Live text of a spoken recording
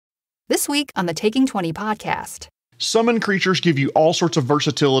This week on the Taking 20 podcast. Summoned creatures give you all sorts of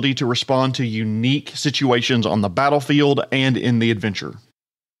versatility to respond to unique situations on the battlefield and in the adventure.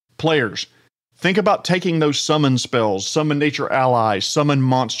 Players, think about taking those summon spells, summon nature allies, summon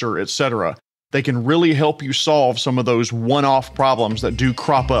monster, etc. They can really help you solve some of those one-off problems that do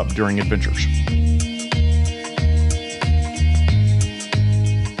crop up during adventures.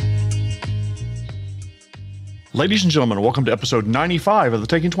 Ladies and gentlemen, welcome to episode 95 of the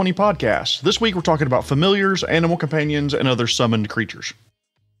Taking 20 podcast. This week we're talking about familiars, animal companions, and other summoned creatures.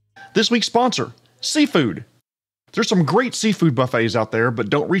 This week's sponsor, seafood. There's some great seafood buffets out there, but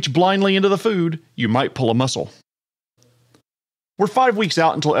don't reach blindly into the food. You might pull a muscle. We're 5 weeks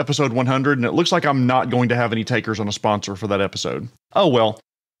out until episode 100, and it looks like I'm not going to have any takers on a sponsor for that episode. Oh well,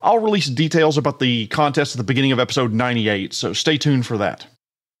 I'll release details about the contest at the beginning of episode 98, so stay tuned for that.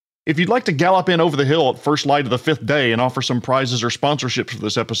 If you'd like to gallop in over the hill at first light of the 5th day and offer some prizes or sponsorships for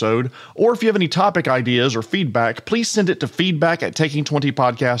this episode, or if you have any topic ideas or feedback, please send it to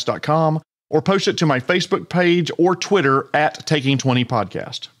feedback@taking20podcast.com or post it to my Facebook page or Twitter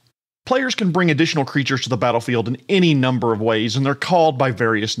 @taking20podcast. Players can bring additional creatures to the battlefield in any number of ways, and they're called by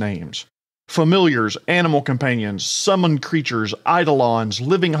various names. Familiars, animal companions, summoned creatures, eidolons,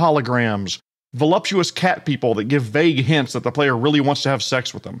 living holograms, voluptuous cat people that give vague hints that the player really wants to have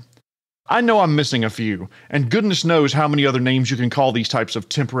sex with them. I know I'm missing a few, and goodness knows how many other names you can call these types of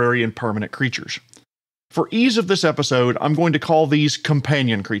temporary and permanent creatures. For ease of this episode, I'm going to call these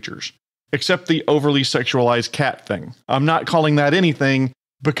companion creatures, except the overly sexualized cat thing. I'm not calling that anything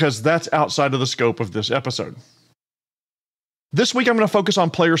because that's outside of the scope of this episode. This week I'm going to focus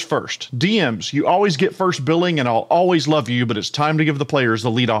on players first. DMs, you always get first billing and I'll always love you, but it's time to give the players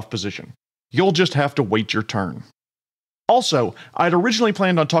the lead-off position. You'll just have to wait your turn. Also, I'd originally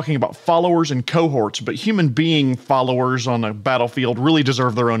planned on talking about followers and cohorts, but human being followers on a battlefield really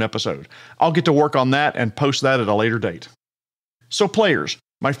deserve their own episode. I'll get to work on that and post that at a later date. So players,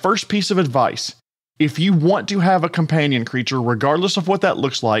 my first piece of advice: if you want to have a companion creature, regardless of what that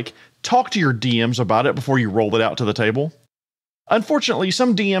looks like, talk to your DMs about it before you roll it out to the table. Unfortunately,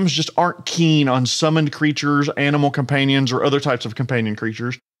 some DMs just aren't keen on summoned creatures, animal companions, or other types of companion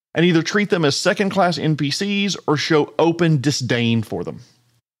creatures, and either treat them as second-class NPCs or show open disdain for them.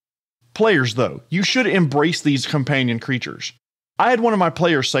 Players, though, you should embrace these companion creatures. I had one of my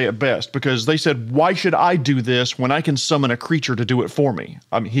players say it best, because they said, "Why should I do this when I can summon a creature to do it for me?"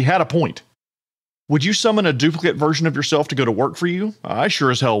 He had a point. Would you summon a duplicate version of yourself to go to work for you? I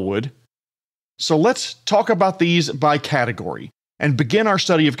sure as hell would. So let's talk about these by category, and begin our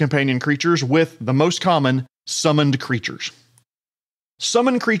study of companion creatures with the most common, summoned creatures.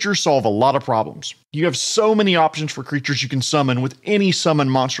 Summoned creatures solve a lot of problems. You have so many options for creatures you can summon with any summon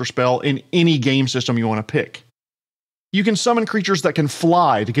monster spell in any game system you want to pick. You can summon creatures that can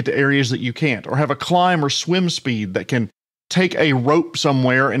fly to get to areas that you can't, or have a climb or swim speed that can take a rope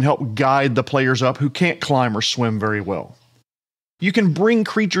somewhere and help guide the players up who can't climb or swim very well. You can bring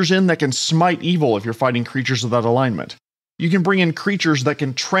creatures in that can smite evil if you're fighting creatures without alignment. You can bring in creatures that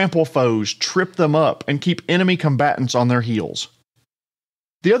can trample foes, trip them up, and keep enemy combatants on their heels.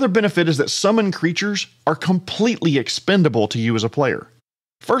 The other benefit is that summoned creatures are completely expendable to you as a player.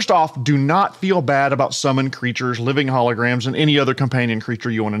 First off, do not feel bad about summoned creatures, living holograms, and any other companion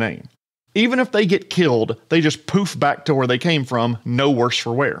creature you want to name. Even if they get killed, they just poof back to where they came from, no worse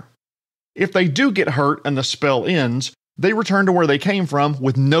for wear. If they do get hurt and the spell ends, they return to where they came from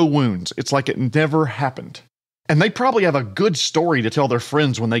with no wounds. It's like it never happened. And they probably have a good story to tell their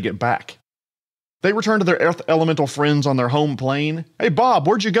friends when they get back. They return to their Earth Elemental friends on their home plane. "Hey Bob,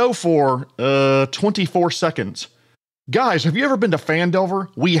 where'd you go for, 24 seconds? Guys, have you ever been to Fandelver?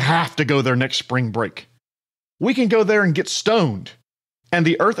 We have to go there next spring break. We can go there and get stoned. And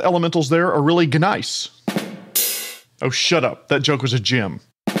the Earth Elementals there are really nice." Oh, shut up. That joke was a gem.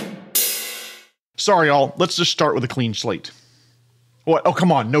 Sorry, y'all. Let's just start with a clean slate. What? Oh,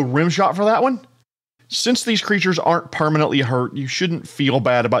 come on. No rim shot for that one? Since these creatures aren't permanently hurt, you shouldn't feel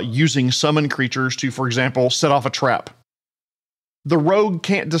bad about using summoned creatures to, for example, set off a trap. The rogue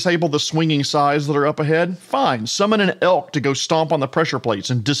can't disable the swinging scythes that are up ahead? Fine, summon an elk to go stomp on the pressure plates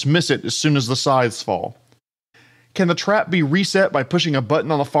and dismiss it as soon as the scythes fall. Can the trap be reset by pushing a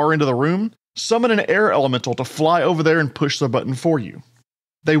button on the far end of the room? Summon an air elemental to fly over there and push the button for you.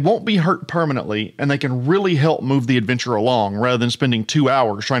 They won't be hurt permanently, and they can really help move the adventure along rather than spending 2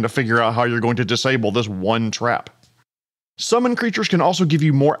 hours trying to figure out how you're going to disable this one trap. Summon creatures can also give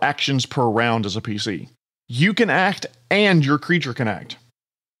you more actions per round as a PC. You can act, and your creature can act.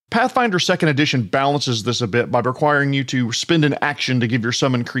 Pathfinder 2nd Edition balances this a bit by requiring you to spend an action to give your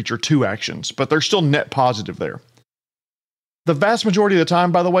summoned creature 2 actions, but they're still net positive there. The vast majority of the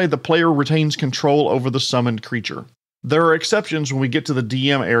time, by the way, the player retains control over the summoned creature. There are exceptions when we get to the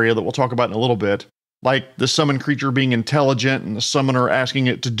DM area that we'll talk about in a little bit, like the summoned creature being intelligent and the summoner asking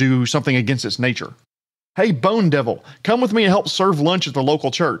it to do something against its nature. Hey, Bone Devil, come with me and help serve lunch at the local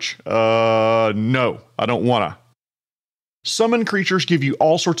church. No, I don't wanna. Summoned creatures give you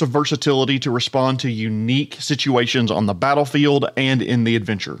all sorts of versatility to respond to unique situations on the battlefield and in the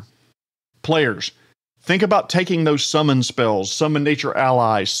adventure. Players, think about taking those summon spells, summon nature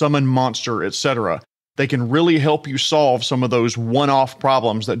ally, summon monster, etc. They can really help you solve some of those one-off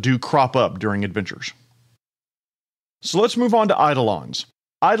problems that do crop up during adventures. So let's move on to Eidolons.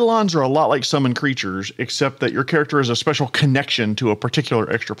 Eidolons are a lot like summoned creatures, except that your character has a special connection to a particular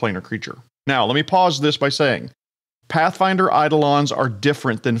extraplanar creature. Now, let me pause this by saying, Pathfinder Eidolons are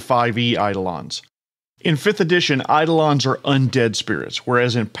different than 5e Eidolons. In 5th edition, Eidolons are undead spirits,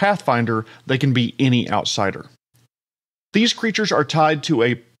 whereas in Pathfinder, they can be any outsider. These creatures are tied to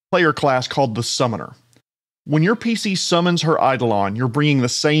a player class called the Summoner. When your PC summons her Eidolon, you're bringing the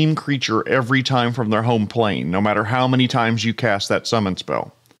same creature every time from their home plane, no matter how many times you cast that summon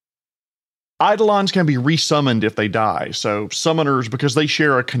spell. Eidolons can be resummoned if they die, so summoners, because they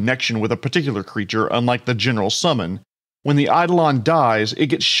share a connection with a particular creature, unlike the general summon, when the Eidolon dies, it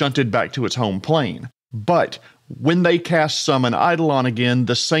gets shunted back to its home plane. But when they cast Summon Eidolon again,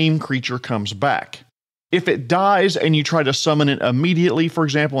 the same creature comes back. If it dies and you try to summon it immediately, for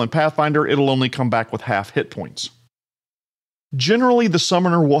example in Pathfinder, it'll only come back with half hit points. Generally, the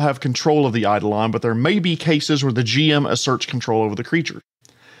summoner will have control of the Eidolon, but there may be cases where the GM asserts control over the creature.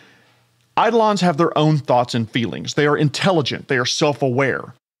 Eidolons have their own thoughts and feelings. They are intelligent, they are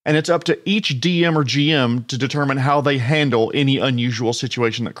self-aware, and it's up to each DM or GM to determine how they handle any unusual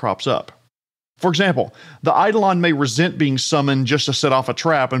situation that crops up. For example, the Eidolon may resent being summoned just to set off a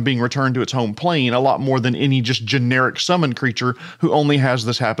trap and being returned to its home plane a lot more than any just generic summoned creature who only has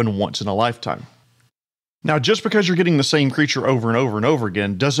this happen once in a lifetime. Now, just because you're getting the same creature over and over and over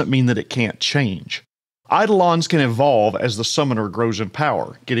again doesn't mean that it can't change. Eidolons can evolve as the summoner grows in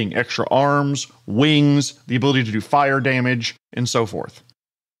power, getting extra arms, wings, the ability to do fire damage, and so forth.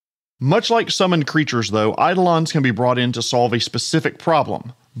 Much like summoned creatures, though, Eidolons can be brought in to solve a specific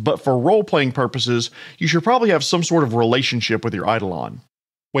problem. But for role-playing purposes, you should probably have some sort of relationship with your Eidolon.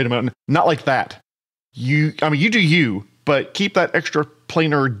 Wait a minute, not like that. You do you, but keep that extra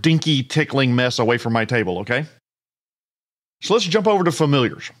planar dinky tickling mess away from my table, okay? So let's jump over to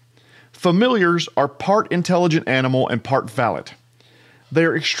familiars. Familiars are part intelligent animal and part valet. They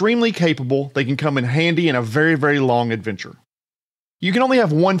are extremely capable, they can come in handy in a very, very long adventure. You can only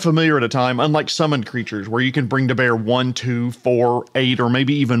have one familiar at a time, unlike summoned creatures, where you can bring to bear 1, 2, 4, 8, or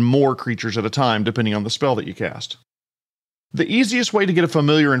maybe even more creatures at a time, depending on the spell that you cast. The easiest way to get a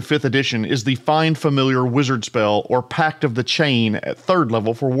familiar in 5th edition is the Find Familiar Wizard spell, or Pact of the Chain, at 3rd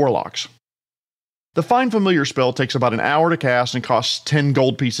level for Warlocks. The Find Familiar spell takes about an hour to cast and costs 10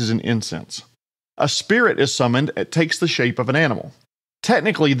 gold pieces in incense. A spirit is summoned, it takes the shape of an animal.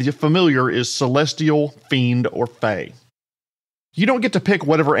 Technically, the familiar is celestial, fiend, or fae. You don't get to pick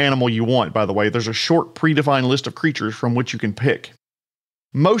whatever animal you want, by the way. There's a short predefined list of creatures from which you can pick.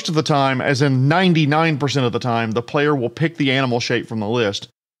 Most of the time, as in 99% of the time, the player will pick the animal shape from the list,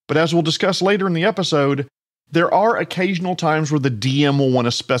 but as we'll discuss later in the episode, there are occasional times where the DM will want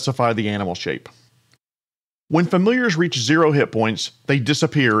to specify the animal shape. When familiars reach 0 hit points, they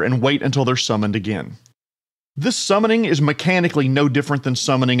disappear and wait until they're summoned again. This summoning is mechanically no different than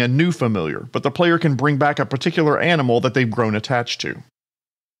summoning a new familiar, but the player can bring back a particular animal that they've grown attached to.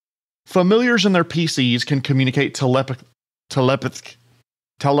 Familiars and their PCs can communicate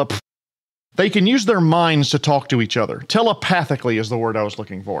They can use their minds to talk to each other. Telepathically is the word I was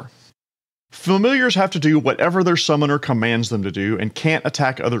looking for. Familiars have to do whatever their summoner commands them to do and can't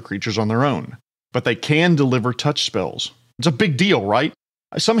attack other creatures on their own, but they can deliver touch spells. It's a big deal, right?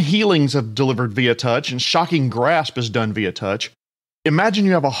 Some healings have delivered via touch, and Shocking Grasp is done via touch. Imagine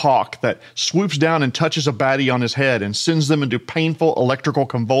you have a hawk that swoops down and touches a baddie on his head and sends them into painful electrical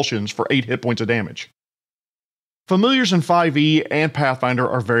convulsions for 8 hit points of damage. Familiars in 5e and Pathfinder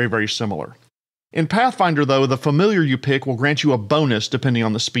are very, very similar. In Pathfinder, though, the familiar you pick will grant you a bonus depending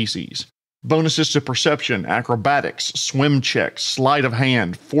on the species. Bonuses to perception, acrobatics, swim checks, sleight of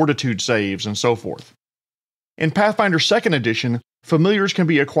hand, fortitude saves, and so forth. In Pathfinder 2nd edition, familiars can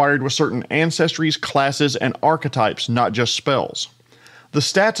be acquired with certain ancestries, classes, and archetypes, not just spells. The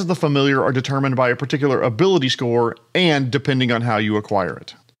stats of the familiar are determined by a particular ability score and depending on how you acquire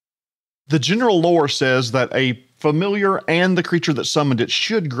it. The general lore says that a familiar and the creature that summoned it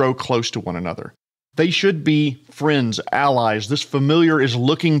should grow close to one another. They should be friends, allies. This familiar is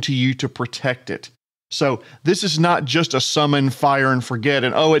looking to you to protect it. So this is not just a summon, fire, and forget,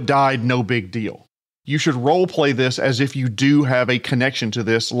 and oh, it died, no big deal. You should roleplay this as if you do have a connection to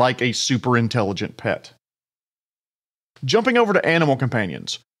this, like a super intelligent pet. Jumping over to animal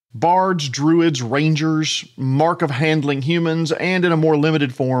companions. Bards, druids, rangers, mark of handling humans, and in a more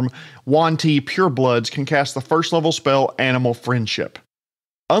limited form, Yuan-ti purebloods can cast the first level spell Animal Friendship.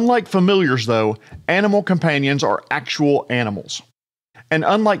 Unlike familiars though, animal companions are actual animals. And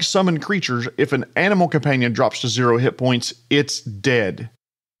unlike summoned creatures, if an animal companion drops to 0 hit points, it's dead.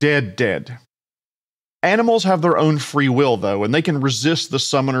 Dead. Animals have their own free will though, and they can resist the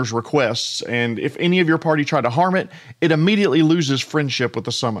summoner's requests, and if any of your party try to harm it, it immediately loses friendship with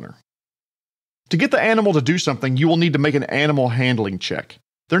the summoner. To get the animal to do something, you will need to make an animal handling check.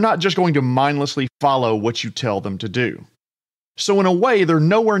 They're not just going to mindlessly follow what you tell them to do. So in a way, they're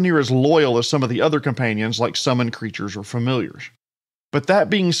nowhere near as loyal as some of the other companions like summoned creatures or familiars. But that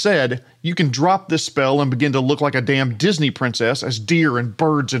being said, you can drop this spell and begin to look like a damn Disney princess as deer and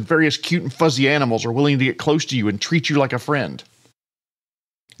birds and various cute and fuzzy animals are willing to get close to you and treat you like a friend.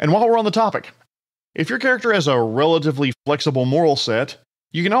 And while we're on the topic, if your character has a relatively flexible moral set,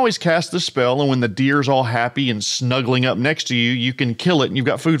 you can always cast this spell, and when the deer's all happy and snuggling up next to you, you can kill it and you've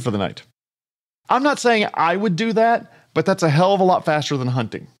got food for the night. I'm not saying I would do that, but that's a hell of a lot faster than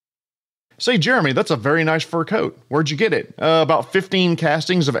hunting. Say, Jeremy, that's a very nice fur coat. Where'd you get it? About 15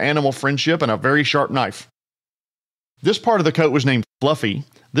 castings of Animal Friendship and a very sharp knife. This part of the coat was named Fluffy,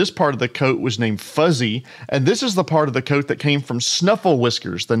 this part of the coat was named Fuzzy, and this is the part of the coat that came from Snuffle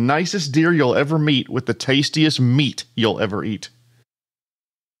Whiskers, the nicest deer you'll ever meet with the tastiest meat you'll ever eat.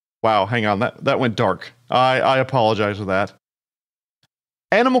 Wow, hang on, that went dark. I apologize for that.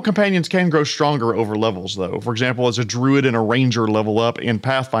 Animal companions can grow stronger over levels, though. For example, as a druid and a ranger level up in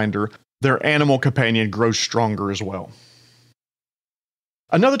Pathfinder, their animal companion grows stronger as well.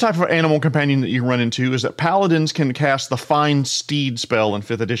 Another type of animal companion that you run into is that paladins can cast the Find Steed spell in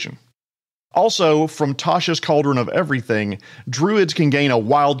 5th edition. Also, from Tasha's Cauldron of Everything, druids can gain a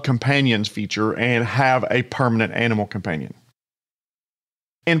Wild Companions feature and have a permanent animal companion.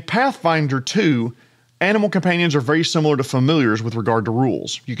 In Pathfinder 2, animal companions are very similar to familiars with regard to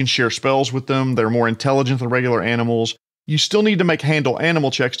rules. You can share spells with them, they're more intelligent than regular animals. You still need to make handle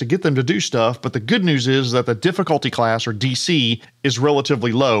animal checks to get them to do stuff, but the good news is that the difficulty class, or DC, is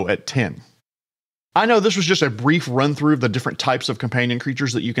relatively low at 10. I know this was just a brief run-through of the different types of companion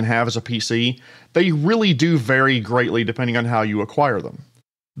creatures that you can have as a PC. They really do vary greatly depending on how you acquire them.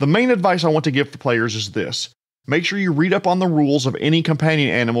 The main advice I want to give to players is this. Make sure you read up on the rules of any companion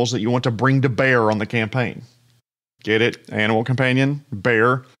animals that you want to bring to bear on the campaign. Get it? Animal companion?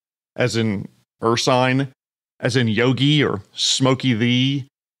 Bear? As in Ursine? As in Yogi or Smokey the?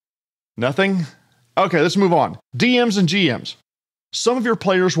 Nothing? Okay, let's move on. DMs and GMs. Some of your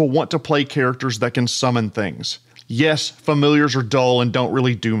players will want to play characters that can summon things. Yes, familiars are dull and don't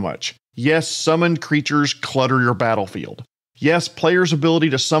really do much. Yes, summoned creatures clutter your battlefield. Yes, players' ability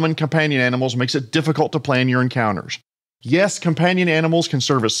to summon companion animals makes it difficult to plan your encounters. Yes, companion animals can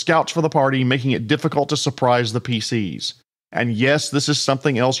serve as scouts for the party, making it difficult to surprise the PCs. And yes, this is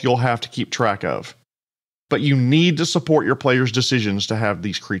something else you'll have to keep track of. But you need to support your players' decisions to have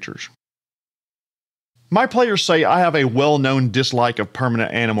these creatures. My players say I have a well-known dislike of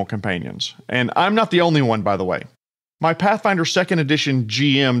permanent animal companions, and I'm not the only one, by the way. My Pathfinder 2nd Edition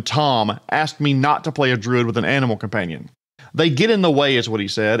GM, Tom, asked me not to play a druid with an animal companion. They get in the way, is what he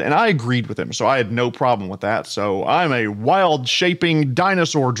said, and I agreed with him, so I had no problem with that, so I'm a wild-shaping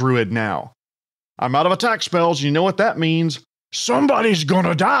dinosaur druid now. I'm out of attack spells, you know what that means. Somebody's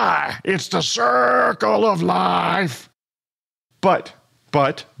gonna die! It's the circle of life! But,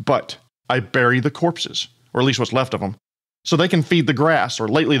 I bury the corpses, or at least what's left of them, so they can feed the grass, or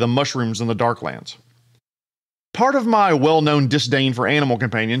lately the mushrooms in the Darklands. Part of my well-known disdain for animal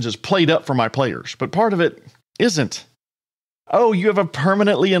companions is played up for my players, but part of it isn't. Oh, you have a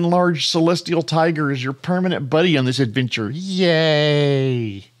permanently enlarged celestial tiger as your permanent buddy on this adventure.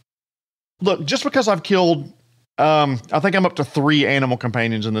 Yay! Look, just because I've killed, I think I'm up to 3 animal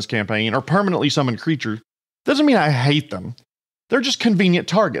companions in this campaign, or permanently summoned creatures, doesn't mean I hate them. They're just convenient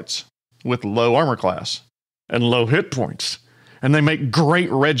targets, with low armor class, and low hit points. And they make great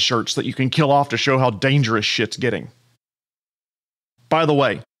red shirts that you can kill off to show how dangerous shit's getting. By the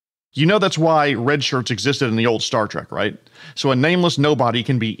way, you know that's why red shirts existed in the old Star Trek, right? So a nameless nobody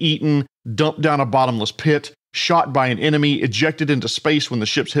can be eaten, dumped down a bottomless pit, shot by an enemy, ejected into space when the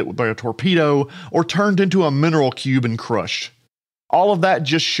ship's hit by a torpedo, or turned into a mineral cube and crushed. All of that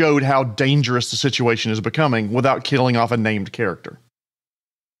just showed how dangerous the situation is becoming without killing off a named character.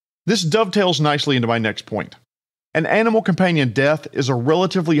 This dovetails nicely into my next point. An animal companion death is a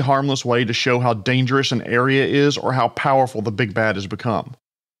relatively harmless way to show how dangerous an area is or how powerful the big bad has become.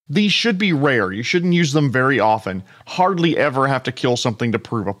 These should be rare, you shouldn't use them very often, hardly ever have to kill something to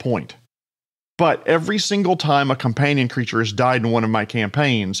prove a point. But every single time a companion creature has died in one of my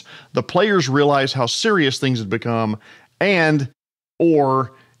campaigns, the players realize how serious things had become,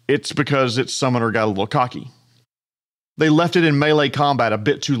 or it's because its summoner got a little cocky. They left it in melee combat a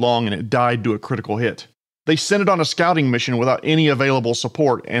bit too long and it died to a critical hit. They sent it on a scouting mission without any available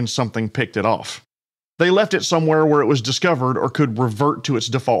support and something picked it off. They left it somewhere where it was discovered or could revert to its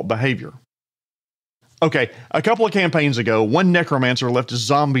default behavior. Okay, a couple of campaigns ago, one necromancer left his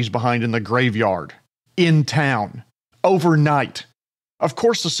zombies behind in the graveyard. In town. Overnight. Of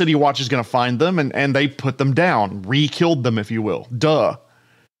course the city watch is going to find them and they put them down. Re-killed them, if you will. Duh.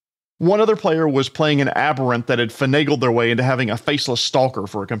 One other player was playing an aberrant that had finagled their way into having a faceless stalker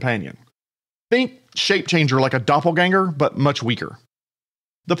for a companion. Think shape changer like a doppelganger, but much weaker.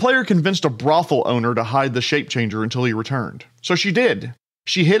 The player convinced a brothel owner to hide the shape changer until he returned. So she did.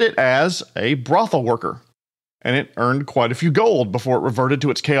 She hid it as a brothel worker. And it earned quite a few gold before it reverted to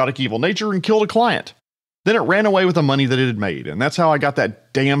its chaotic evil nature and killed a client. Then it ran away with the money that it had made, and that's how I got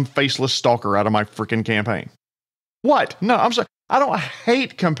that damn faceless stalker out of my frickin' campaign. What? No, I'm sorry. I don't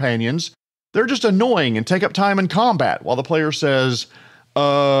hate companions. They're just annoying and take up time in combat while the player says,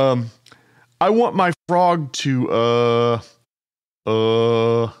 I want my frog to,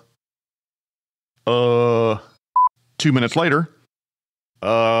 2 minutes later,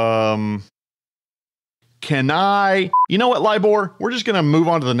 can I... You know what, Libor? We're just gonna move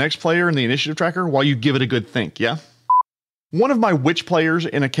on to the next player in the initiative tracker while you give it a good think, yeah? One of my witch players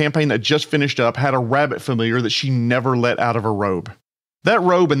in a campaign that just finished up had a rabbit familiar that she never let out of her robe. That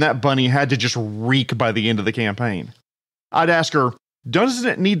robe and that bunny had to just reek by the end of the campaign. I'd ask her, doesn't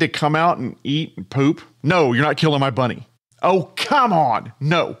it need to come out and eat and poop? No, you're not killing my bunny. Oh, come on!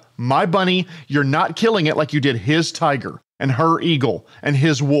 No, my bunny, you're not killing it like you did his tiger, and her eagle, and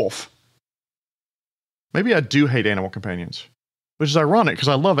his wolf. Maybe I do hate animal companions, which is ironic because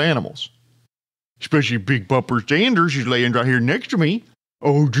I love animals. Especially Big Bumper Sanders, who's laying right here next to me.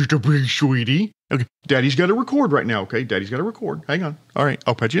 Oh, just a big sweetie. Okay, Daddy's got to record right now, okay? Daddy's got to record. Hang on. All right,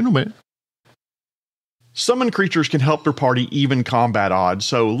 I'll pet you in a minute. Summon creatures can help their party even combat odds,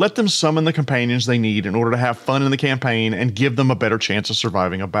 so let them summon the companions they need in order to have fun in the campaign and give them a better chance of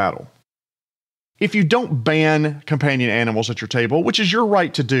surviving a battle. If you don't ban companion animals at your table, which is your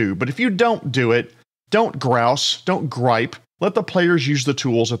right to do, but if you don't do it, don't grouse, don't gripe, let the players use the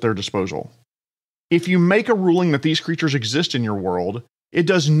tools at their disposal. If you make a ruling that these creatures exist in your world, it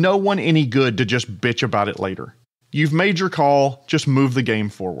does no one any good to just bitch about it later. You've made your call, just move the game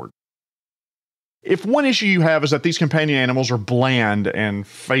forward. If one issue you have is that these companion animals are bland and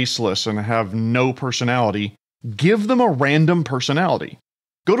faceless and have no personality, give them a random personality.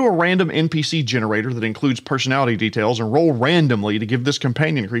 Go to a random NPC generator that includes personality details and roll randomly to give this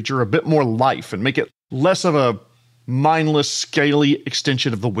companion creature a bit more life and make it less of a mindless, scaly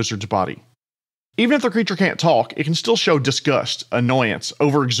extension of the wizard's body. Even if the creature can't talk, it can still show disgust, annoyance,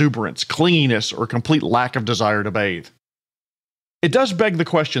 overexuberance, clinginess, or complete lack of desire to bathe. It does beg the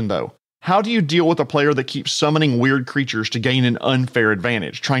question, though. How do you deal with a player that keeps summoning weird creatures to gain an unfair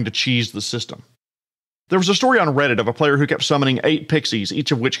advantage, trying to cheese the system? There was a story on Reddit of a player who kept summoning 8 pixies,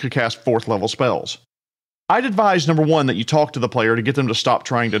 each of which could cast 4th level spells. I'd advise, number 1, that you talk to the player to get them to stop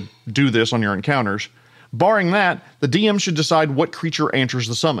trying to do this on your encounters. Barring that, the DM should decide what creature answers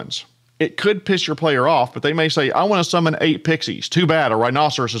the summons. It could piss your player off, but they may say, I want to summon 8 pixies. Too bad, a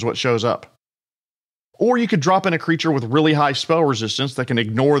rhinoceros is what shows up. Or you could drop in a creature with really high spell resistance that can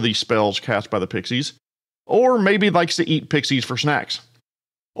ignore these spells cast by the pixies. Or maybe likes to eat pixies for snacks.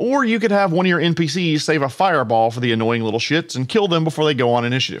 Or you could have one of your NPCs save a fireball for the annoying little shits and kill them before they go on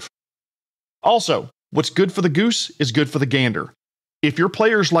initiative. Also, what's good for the goose is good for the gander. If your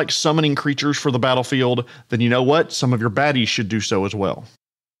players like summoning creatures for the battlefield, then you know what? Some of your baddies should do so as well.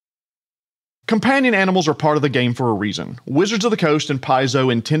 Companion animals are part of the game for a reason. Wizards of the Coast and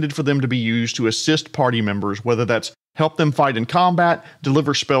Paizo intended for them to be used to assist party members, whether that's help them fight in combat,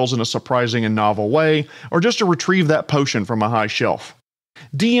 deliver spells in a surprising and novel way, or just to retrieve that potion from a high shelf.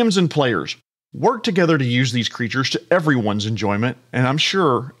 DMs and players, work together to use these creatures to everyone's enjoyment, and I'm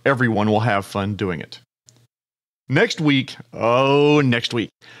sure everyone will have fun doing it. Next week, we're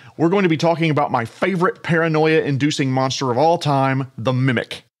going to be talking about my favorite paranoia-inducing monster of all time, the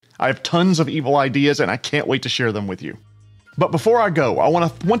Mimic. I have tons of evil ideas and I can't wait to share them with you. But before I go, I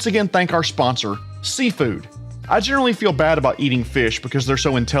want to once again thank our sponsor, Seafood. I generally feel bad about eating fish because they're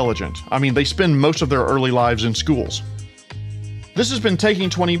so intelligent. I mean, they spend most of their early lives in schools. This has been Taking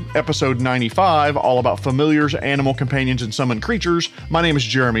 20, episode 95, all about familiars, animal companions, and summoned creatures. My name is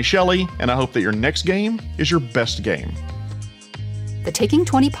Jeremy Shelley, and I hope that your next game is your best game. The Taking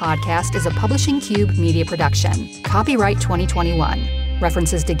 20 podcast is a Publishing Cube media production. Copyright 2021.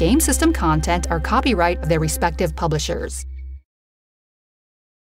 References to game system content are copyright of their respective publishers.